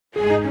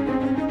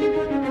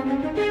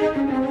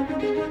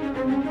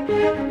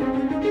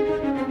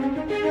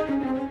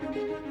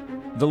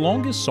The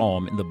longest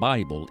psalm in the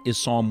Bible is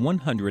Psalm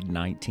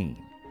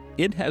 119.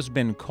 It has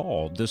been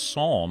called the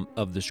Psalm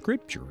of the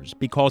Scriptures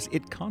because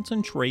it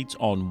concentrates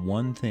on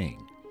one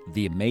thing: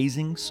 the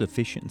amazing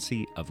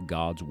sufficiency of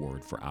God's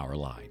Word for our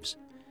lives.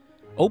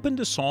 Open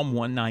to Psalm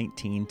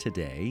 119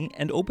 today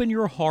and open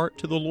your heart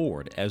to the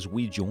Lord as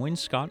we join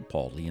Scott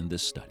Pauley in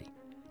this study.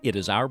 It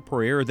is our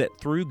prayer that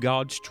through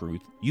God's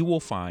truth you will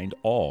find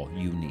all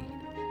you need.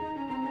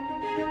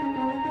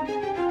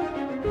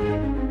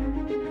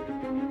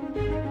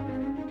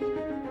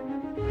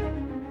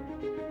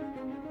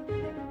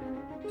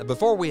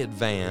 Before we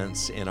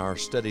advance in our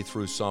study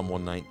through Psalm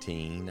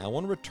 119, I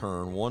want to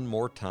return one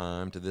more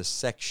time to this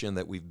section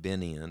that we've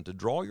been in to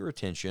draw your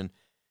attention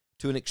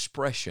to an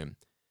expression.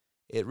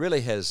 It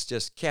really has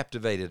just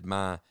captivated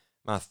my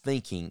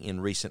thinking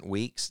in recent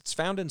weeks. It's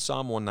found in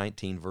Psalm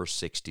 119, verse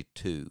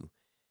 62.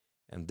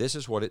 And this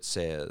is what it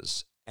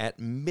says: "At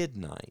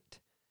midnight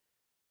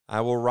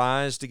I will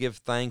rise to give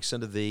thanks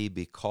unto thee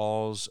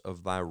because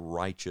of thy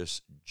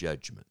righteous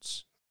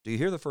judgments." Do you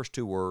hear the first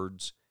two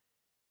words?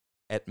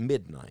 At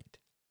midnight.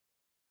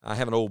 I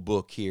have an old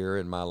book here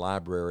in my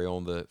library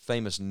on the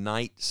famous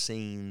night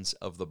scenes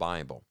of the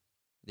Bible.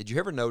 Did you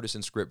ever notice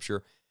in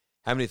Scripture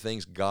how many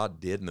things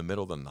God did in the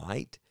middle of the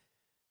night?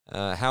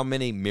 How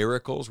many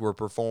miracles were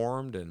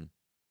performed and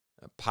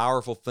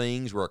powerful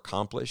things were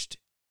accomplished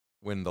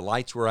when the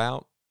lights were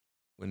out,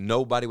 when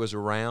nobody was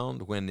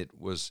around, when it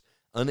was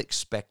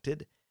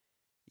unexpected?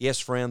 Yes,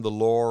 friend, the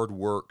Lord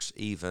works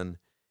even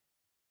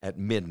at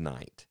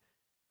midnight.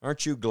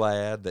 Aren't you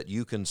glad that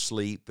you can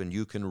sleep and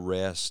you can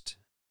rest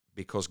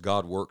because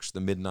God works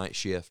the midnight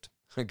shift?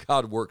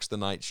 God works the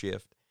night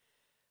shift.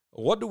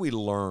 What do we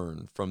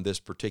learn from this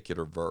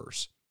particular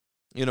verse?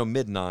 You know,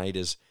 midnight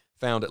is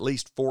found at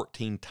least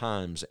 14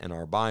 times in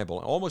our Bible.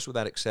 Almost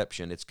without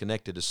exception, it's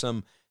connected to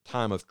some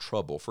time of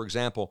trouble. For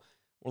example,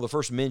 one of the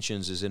first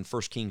mentions is in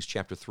 1 Kings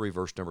chapter 3,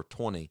 verse number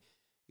 20.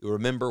 You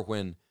remember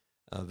when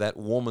that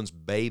woman's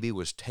baby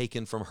was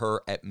taken from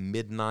her at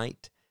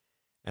midnight,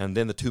 and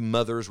then the two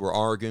mothers were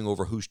arguing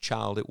over whose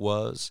child it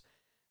was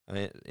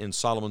in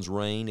Solomon's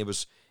reign.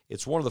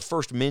 It's one of the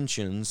first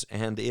mentions,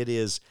 and it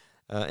is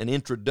an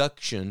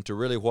introduction to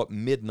really what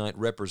midnight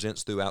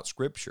represents throughout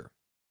Scripture.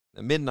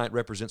 Midnight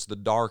represents the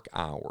dark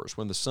hours,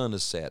 when the sun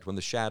is set, when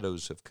the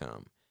shadows have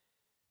come.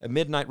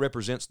 Midnight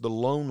represents the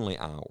lonely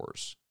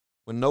hours,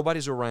 when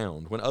nobody's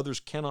around, when others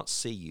cannot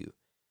see you.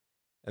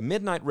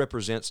 Midnight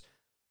represents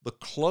the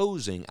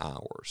closing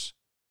hours.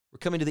 We're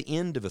coming to the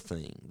end of a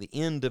thing, the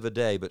end of a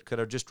day. But could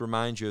I just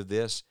remind you of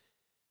this,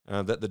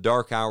 that the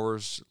dark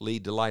hours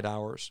lead to light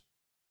hours,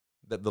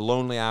 that the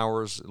lonely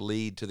hours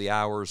lead to the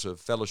hours of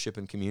fellowship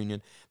and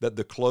communion, that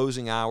the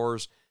closing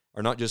hours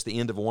are not just the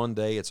end of one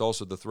day, it's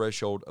also the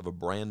threshold of a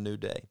brand new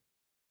day.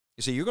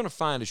 You see, you're going to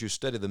find as you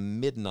study the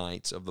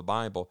midnights of the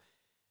Bible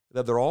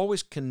that they're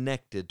always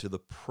connected to the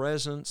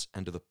presence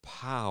and to the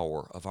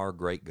power of our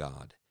great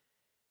God.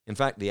 In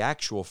fact, the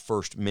actual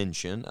first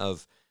mention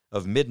of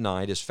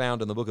midnight is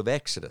found in the book of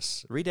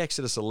Exodus. Read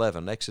Exodus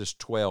 11, Exodus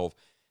 12,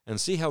 and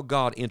see how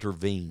God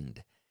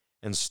intervened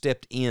and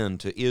stepped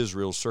into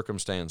Israel's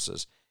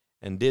circumstances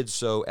and did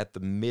so at the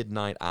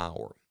midnight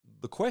hour.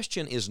 The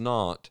question is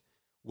not,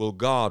 will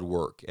God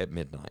work at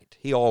midnight?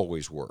 He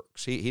always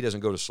works. He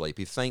doesn't go to sleep.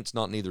 He faints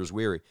not, neither is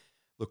weary.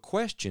 The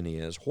question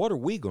is, what are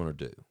we going to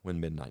do when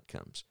midnight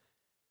comes?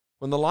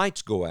 When the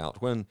lights go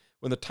out, when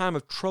the time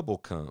of trouble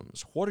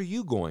comes, what are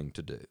you going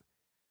to do?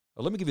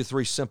 Well, let me give you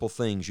 3 simple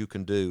things you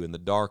can do in the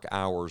dark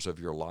hours of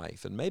your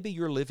life. And maybe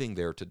you're living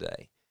there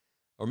today.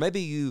 Or maybe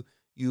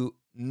you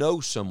know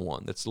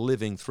someone that's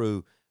living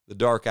through the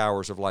dark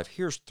hours of life.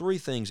 Here's 3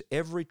 things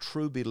every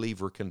true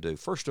believer can do.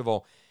 First of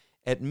all,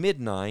 at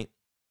midnight,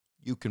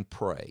 you can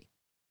pray.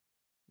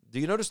 Do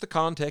you notice the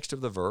context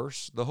of the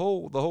verse? The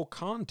whole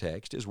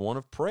context is one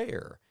of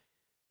prayer.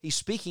 He's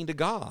speaking to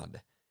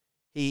God.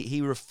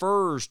 He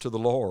refers to the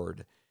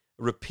Lord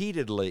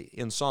repeatedly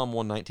in Psalm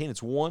 119.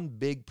 It's one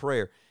big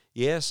prayer.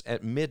 Yes,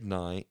 at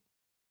midnight,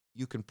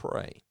 you can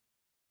pray.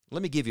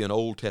 Let me give you an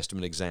Old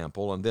Testament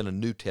example and then a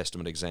New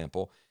Testament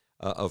example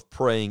of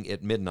praying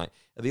at midnight.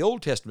 The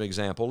Old Testament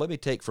example, let me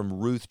take from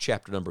Ruth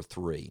chapter number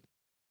 3.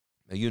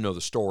 Now, you know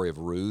the story of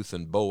Ruth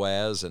and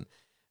Boaz and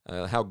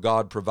how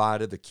God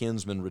provided the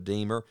kinsman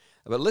redeemer.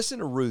 But listen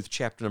to Ruth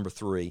chapter number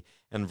 3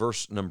 and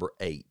verse number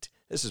 8.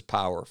 This is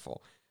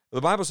powerful. The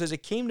Bible says,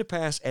 "It came to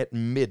pass at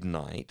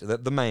midnight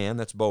that the man,"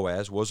 that's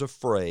Boaz, "was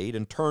afraid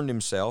and turned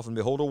himself, and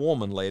behold, a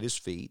woman lay at his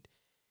feet.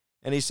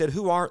 And he said,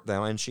 Who art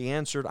thou? And she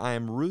answered, I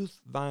am Ruth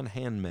thine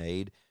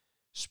handmaid.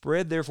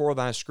 Spread therefore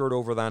thy skirt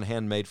over thine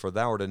handmaid, for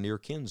thou art a near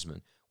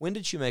kinsman." When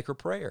did she make her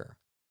prayer?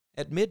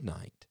 At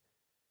midnight.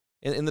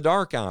 In the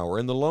dark hour,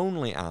 in the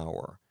lonely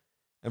hour.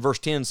 And verse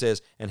 10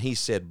 says, "And he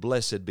said,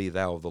 Blessed be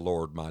thou of the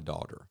Lord, my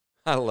daughter."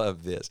 I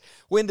love this.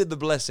 When did the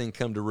blessing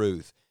come to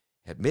Ruth?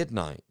 At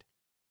midnight.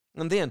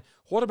 And then,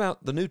 what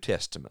about the New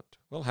Testament?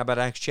 Well, how about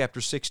Acts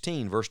chapter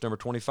 16, verse number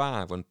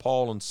 25, when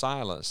Paul and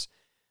Silas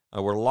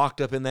were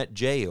locked up in that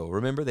jail.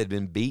 Remember, they'd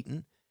been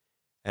beaten,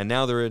 and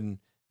now they're in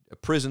a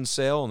prison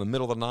cell in the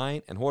middle of the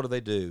night, and what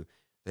do?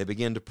 they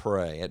began to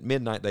pray. At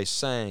midnight they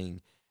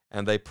sang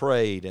and they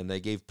prayed and they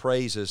gave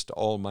praises to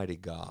Almighty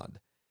God.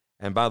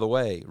 And by the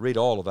way, read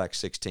all of Acts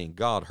 16.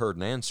 God heard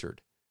and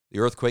answered. The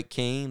earthquake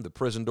came, the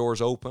prison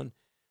doors opened,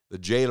 the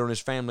jailer and his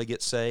family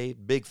get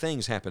saved. Big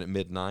things happen at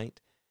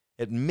midnight.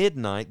 At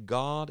midnight,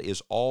 God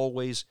is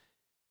always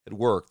at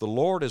work. The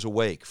Lord is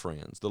awake,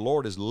 friends. The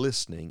Lord is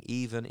listening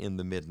even in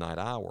the midnight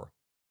hour.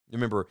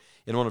 Remember,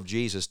 in one of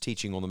Jesus'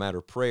 teaching on the matter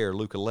of prayer,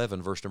 Luke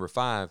 11, verse number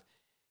 5,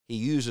 he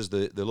uses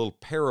the little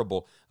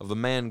parable of the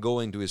man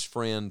going to his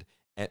friend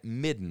at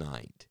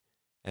midnight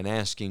and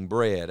asking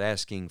bread,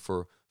 asking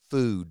for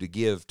food to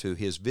give to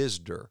his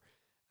visitor.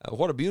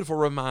 What a beautiful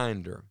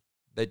reminder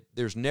that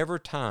there's never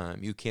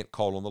time you can't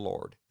call on the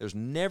Lord. There's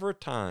never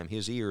time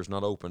His ear is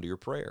not open to your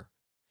prayer.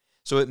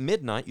 So at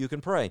midnight, you can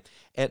pray.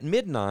 At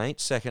midnight,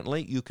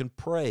 secondly, you can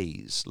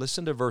praise.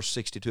 Listen to verse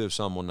 62 of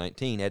Psalm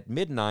 119. At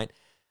midnight,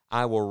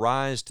 I will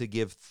rise to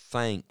give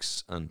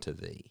thanks unto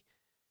thee.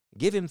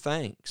 Give Him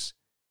thanks.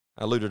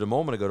 I alluded a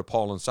moment ago to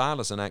Paul and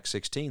Silas in Acts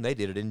 16. They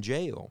did it in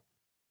jail.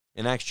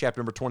 In Acts chapter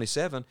number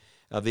 27,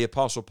 the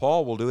Apostle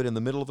Paul will do it in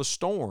the middle of a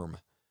storm.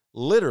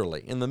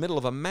 Literally, in the middle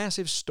of a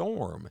massive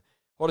storm.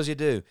 What does he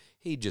do?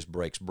 He just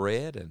breaks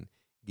bread and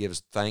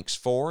gives thanks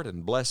for it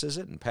and blesses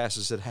it and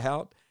passes it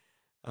out.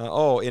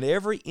 In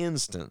every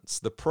instance,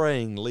 the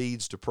praying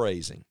leads to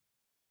praising.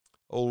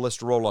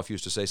 Lester Roloff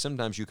used to say,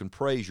 sometimes you can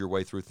praise your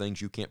way through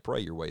things you can't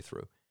pray your way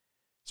through.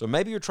 So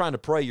maybe you're trying to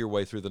pray your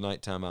way through the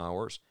nighttime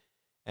hours,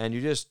 and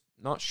you're just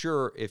not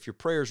sure if your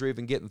prayers are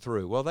even getting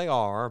through. Well, they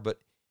are, but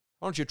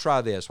why don't you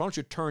try this? Why don't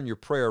you turn your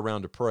prayer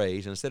around to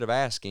praise, and instead of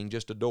asking,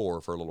 just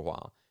adore for a little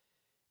while.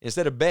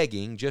 Instead of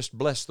begging, just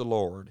bless the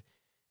Lord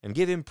and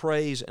give Him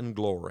praise and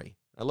glory.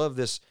 I love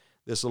this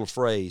little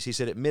phrase. He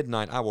said, at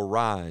midnight, I will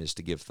rise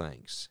to give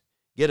thanks.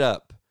 Get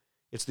up.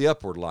 It's the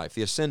upward life,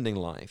 the ascending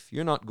life.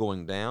 You're not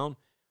going down.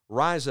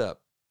 Rise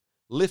up.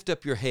 Lift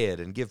up your head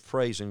and give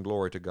praise and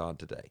glory to God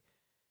today.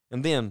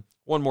 And then,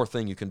 one more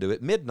thing you can do.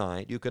 At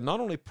midnight, you can not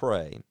only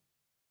pray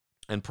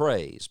and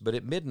praise, but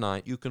at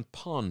midnight, you can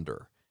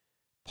ponder.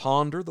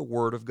 Ponder the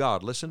Word of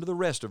God. Listen to the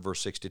rest of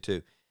verse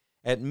 62.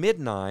 At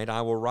midnight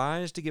I will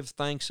rise to give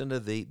thanks unto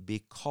thee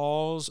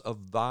because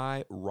of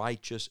thy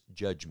righteous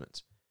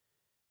judgments.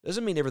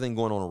 Doesn't mean everything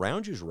going on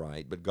around you is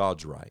right, but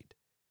God's right.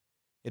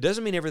 It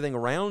doesn't mean everything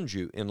around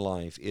you in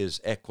life is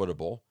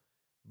equitable,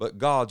 but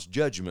God's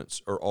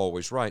judgments are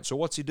always right. So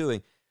what's he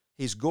doing?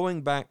 He's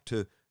going back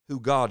to who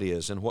God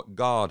is and what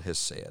God has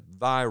said.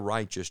 Thy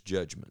righteous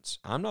judgments.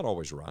 I'm not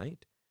always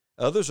right.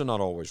 Others are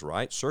not always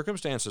right.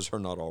 Circumstances are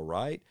not all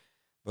right,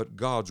 but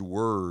God's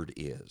word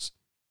is.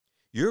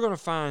 You're going to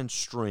find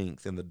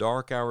strength in the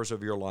dark hours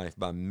of your life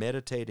by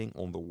meditating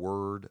on the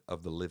word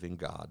of the living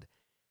God.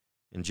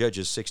 In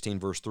Judges 16,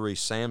 verse 3,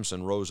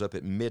 Samson rose up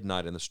at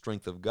midnight in the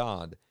strength of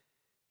God.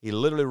 He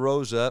literally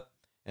rose up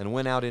and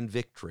went out in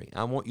victory.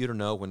 I want you to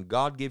know when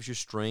God gives you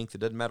strength, it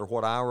doesn't matter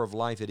what hour of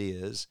life it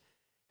is,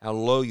 how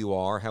low you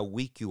are, how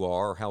weak you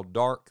are, how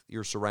dark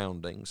your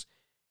surroundings.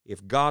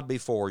 If God be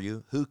for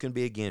you, who can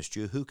be against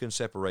you? Who can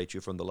separate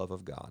you from the love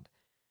of God?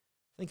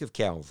 Think of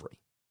Calvary.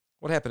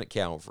 What happened at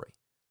Calvary?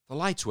 The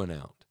lights went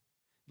out.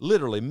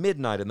 Literally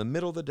midnight in the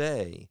middle of the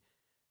day.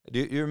 Do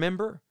you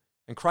remember?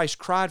 And Christ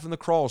cried from the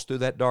cross through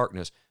that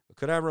darkness. But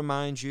could I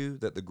remind you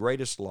that the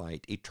greatest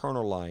light,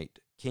 eternal light,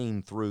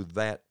 came through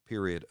that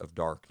period of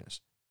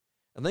darkness?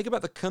 And think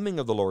about the coming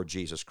of the Lord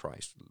Jesus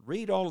Christ.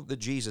 Read all that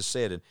Jesus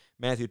said in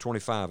Matthew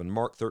 25 and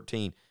Mark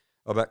 13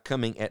 about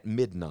coming at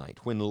midnight,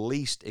 when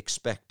least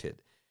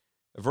expected.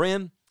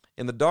 Friend,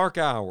 in the dark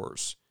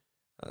hours,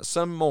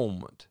 some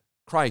moment,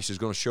 Christ is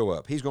going to show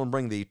up. He's going to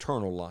bring the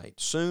eternal light.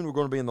 Soon we're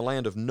going to be in the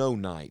land of no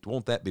night.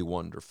 Won't that be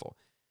wonderful?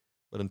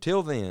 But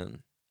until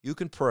then, you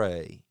can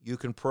pray, you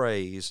can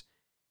praise,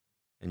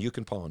 and you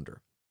can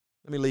ponder.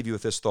 Let me leave you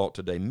with this thought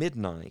today.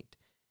 Midnight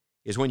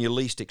is when you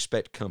least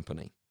expect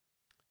company,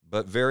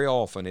 but very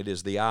often it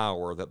is the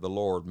hour that the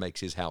Lord makes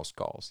His house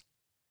calls.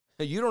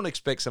 You don't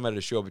expect somebody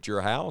to show up at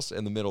your house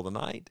in the middle of the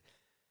night.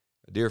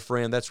 Dear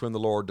friend, that's when the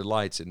Lord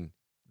delights in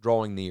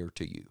drawing near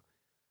to you.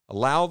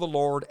 Allow the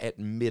Lord at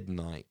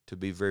midnight to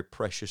be very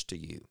precious to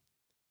you.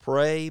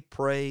 Pray,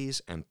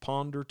 praise, and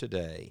ponder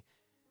today.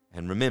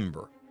 And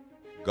remember,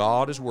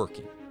 God is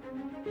working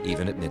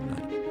even at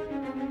midnight.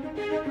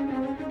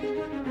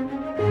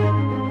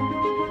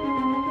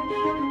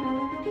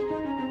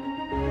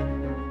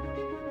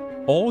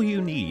 All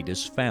you need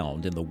is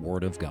found in the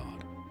Word of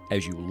God.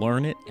 As you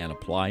learn it and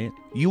apply it,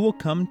 you will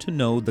come to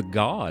know the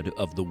God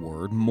of the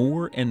Word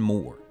more and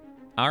more.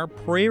 Our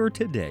prayer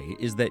today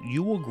is that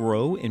you will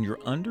grow in your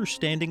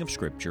understanding of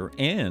Scripture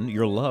and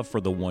your love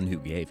for the one who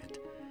gave it.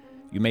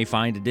 You may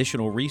find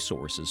additional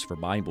resources for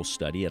Bible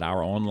study at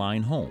our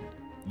online home.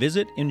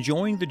 Visit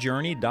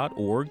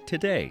enjoyingthejourney.org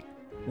today.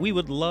 We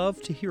would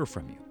love to hear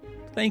from you.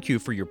 Thank you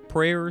for your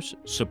prayers,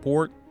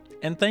 support,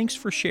 and thanks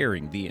for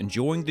sharing the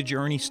Enjoying the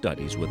Journey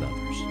studies with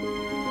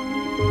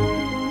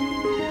others.